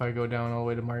 If I go down all the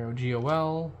way to Mario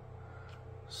GOL,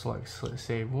 select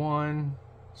save 1.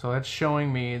 So that's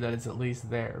showing me that it's at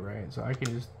least there, right? So I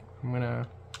can just, I'm gonna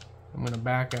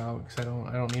back out because I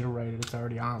don't need to write it. It's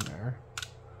already on there.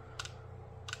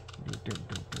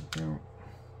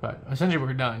 But essentially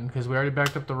we're done because we already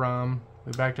backed up the ROM,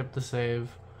 we backed up the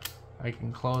save. I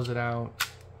can close it out,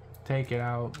 take it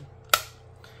out.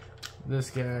 This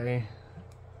guy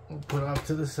we'll put off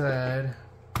to the side.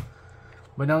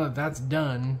 But now that that's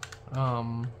done,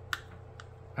 I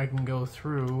can go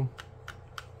through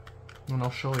and I'll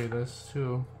show you this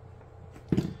too.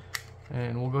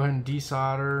 And we'll go ahead and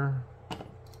desolder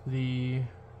the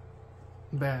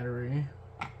battery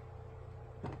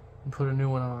and put a new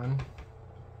one on,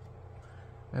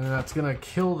 and then that's gonna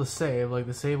kill the save. Like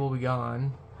the save will be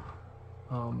gone,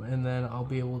 and then I'll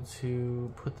be able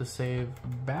to put the save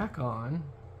back on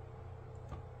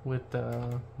with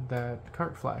that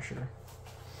cart flasher,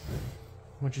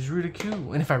 which is really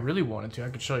cool. And if I really wanted to, I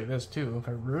could show you this too. If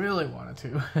I really wanted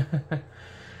to,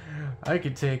 I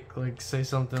could take, like, say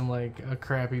something like a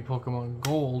crappy Pokemon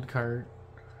Gold cart,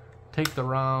 take the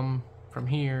ROM from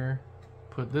here,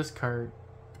 put this cart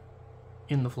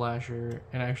in the flasher,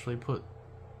 and actually put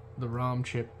the ROM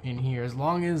chip in here, as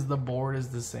long as the board is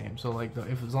the same. So like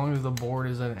as long as the board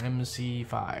is an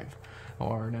MC5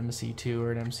 or an MC2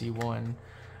 or an MC1.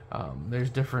 There's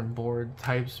different board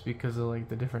types because of like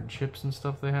the different chips and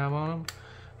stuff they have on them,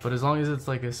 but as long as it's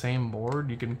like the same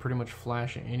board, you can pretty much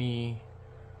flash any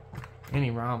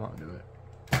ROM onto it,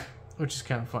 which is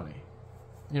kind of funny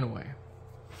in a way.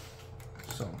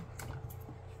 So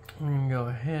we're gonna go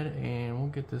ahead and we'll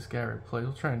get this guy replaced.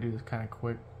 We'll try and do this kind of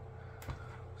quick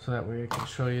so that way I can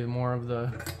show you more of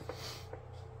the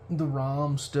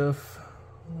ROM stuff.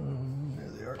 There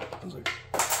they are. I was like,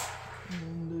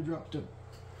 they dropped it.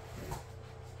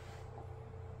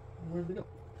 Where'd they go?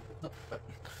 Oh.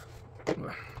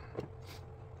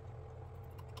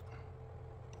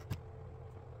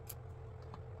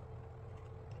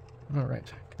 All right,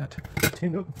 get that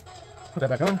tuned up. Put that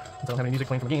back on. I don't have any music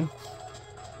playing from the game.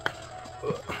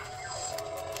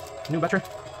 New battery.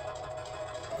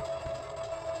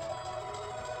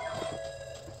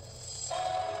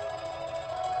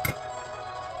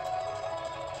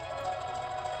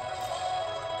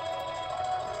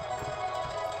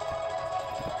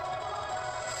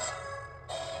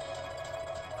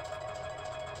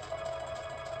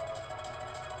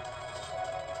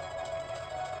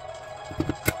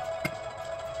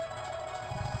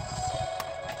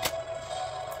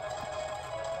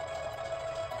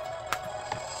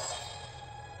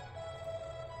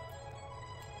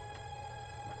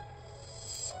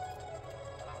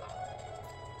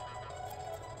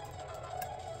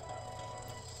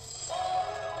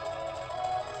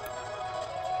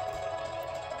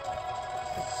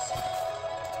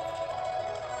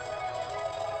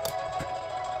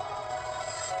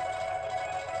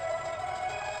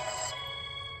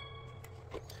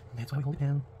 That's why we hold it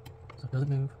down, so it doesn't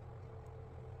move.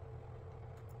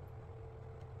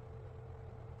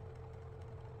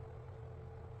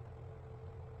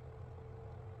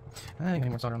 I think I need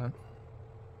more solder on that.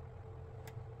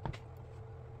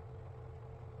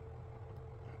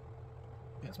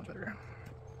 Yeah, it's much better.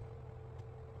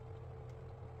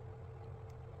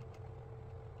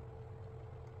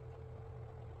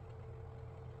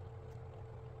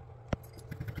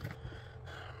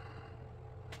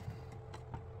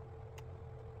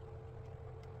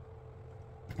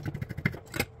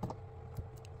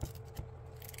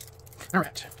 All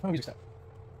right, why don't we just stop?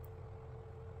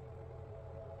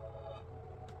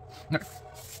 Okay.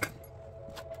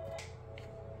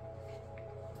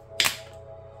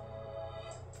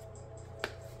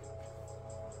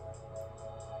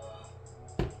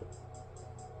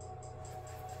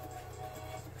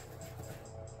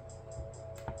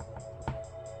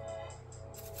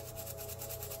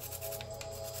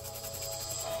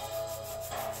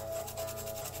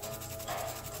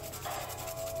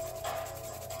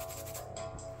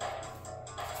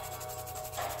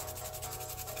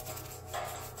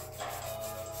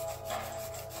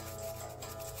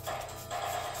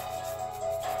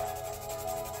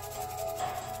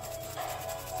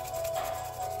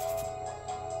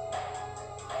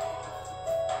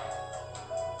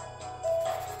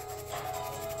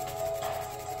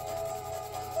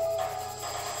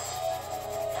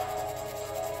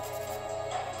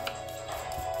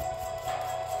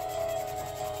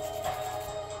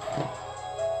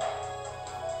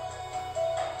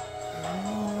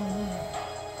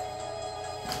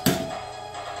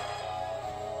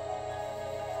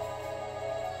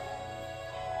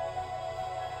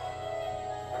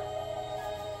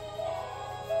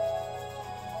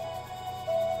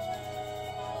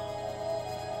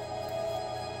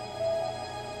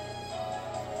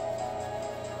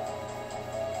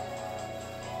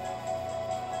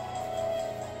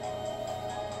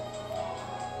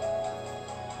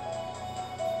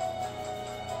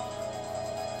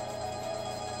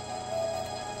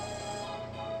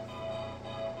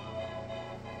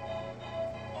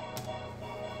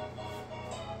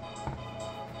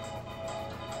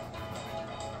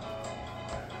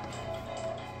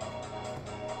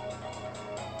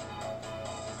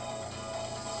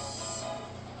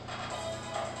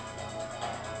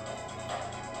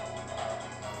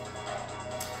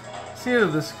 See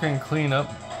if this can clean up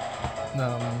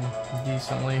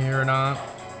decently here or not.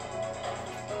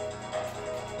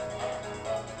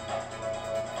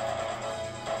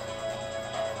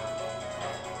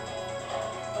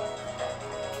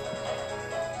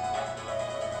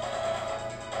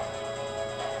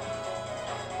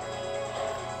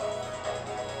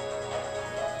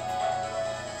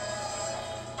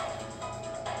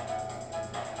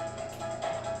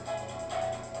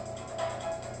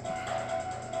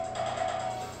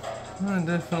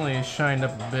 Definitely shined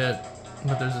up a bit,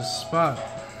 but there's a spot.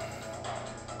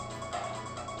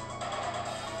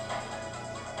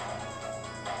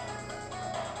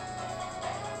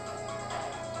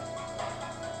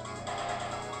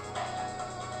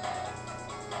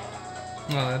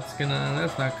 Well,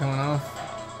 that's not coming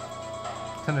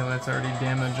off. Tell me that's already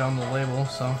damage on the label,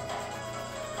 so.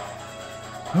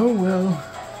 Oh well,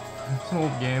 it's an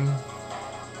old game.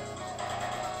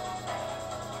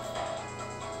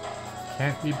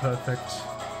 Can't be perfect.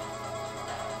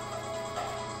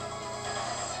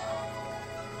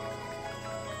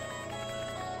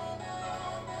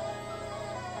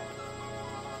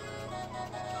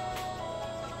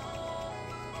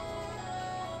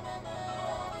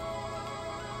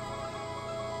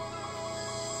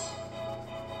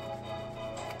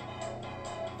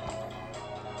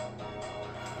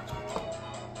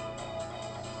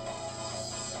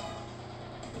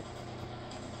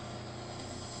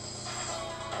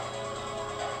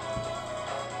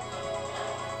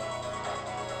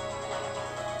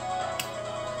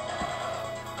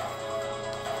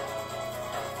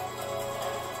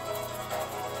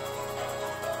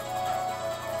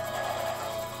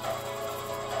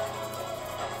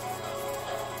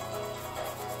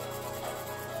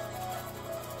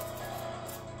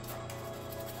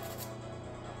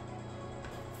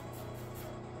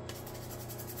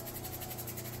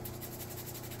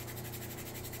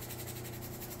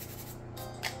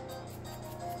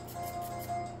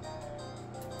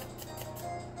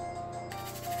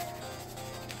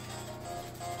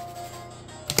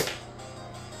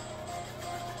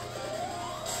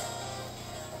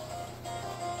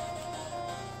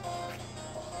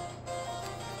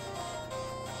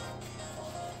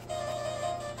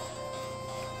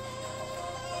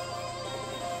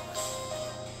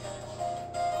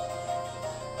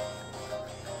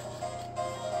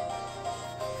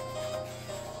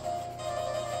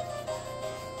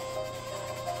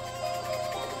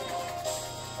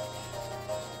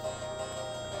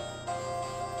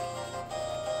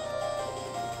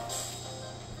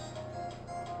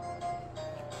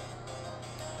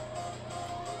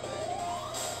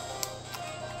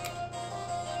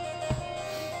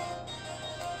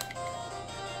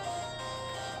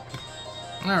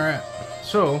 Alright,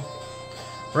 so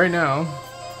right now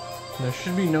there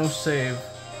should be no save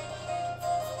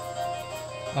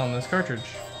on this cartridge.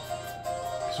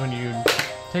 So when you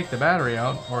take the battery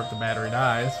out, or if the battery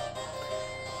dies,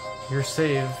 your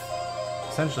save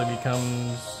essentially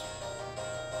becomes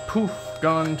poof,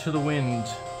 gone to the wind,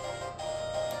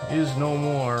 is no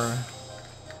more.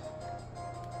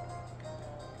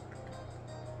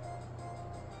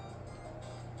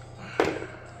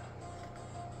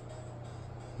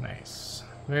 Nice.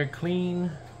 Very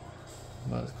clean,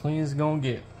 about as clean as it's gonna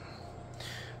get.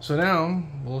 So now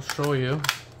we'll show you.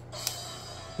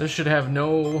 This should have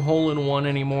no hole-in-one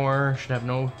anymore, should have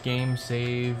no game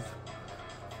save.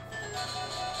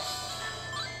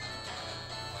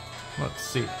 Let's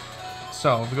see.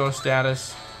 So if we go to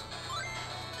status,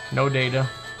 no data,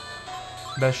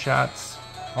 best shots,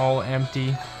 all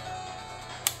empty.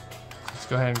 Let's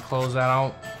go ahead and close that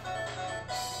out.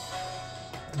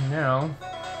 Now,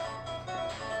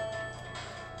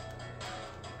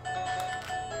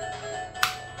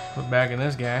 put back in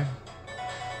this guy.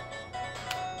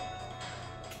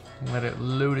 Let it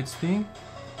load its thing.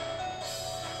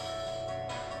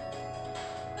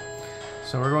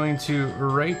 So we're going to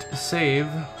write save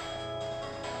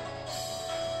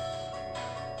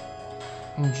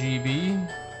GB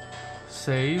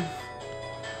save.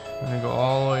 I'm gonna go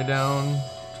all the way down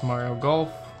to Mario Golf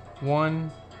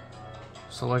 1.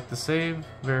 Select the save,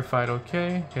 verified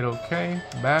OK, hit OK,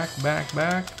 back,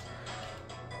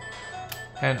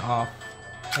 and off.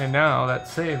 And now that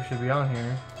save should be on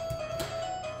here.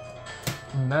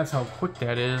 And that's how quick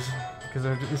that is, because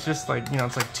it's just like, you know,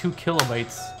 it's like 2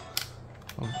 kilobytes.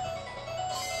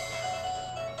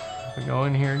 If we go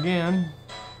in here again,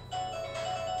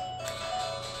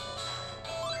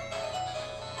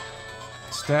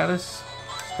 status,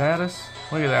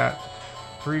 look at that.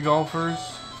 3 golfers,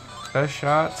 best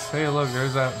shots. Hey, look,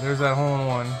 there's that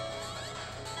hole-in-one.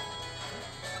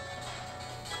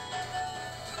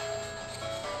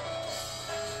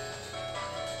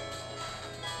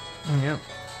 Yep.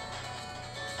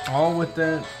 All with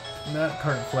that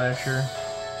cart flasher.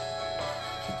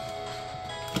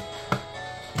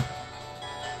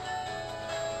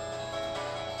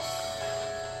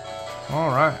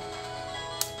 Alright.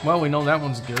 Well, we know that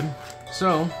one's good.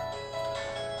 So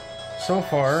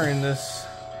far in this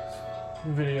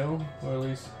video, or at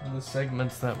least in the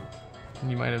segments that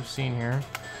you might have seen here,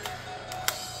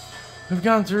 we've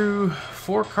gone through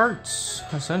 4 carts,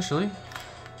 essentially.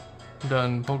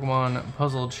 Done Pokemon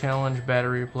Puzzle Challenge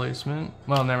battery replacement.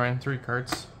 Well, never mind, 3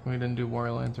 carts. We didn't do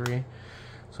Wario Land 3.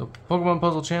 So Pokemon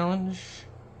Puzzle Challenge,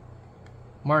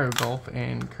 Mario Golf,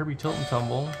 and Kirby Tilt and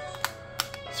Tumble.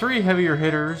 3 heavier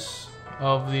hitters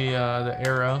of the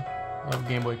era of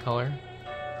Game Boy Color.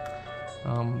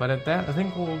 But at that, I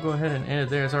think we'll go ahead and end it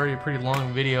there. It's already a pretty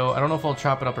long video. I don't know if I'll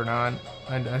chop it up or not.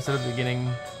 I said at the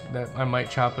beginning that I might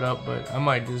chop it up, but I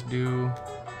might just do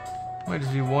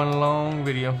one long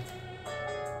video.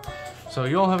 So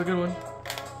you all have a good one.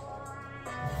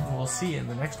 We'll see you in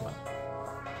the next one.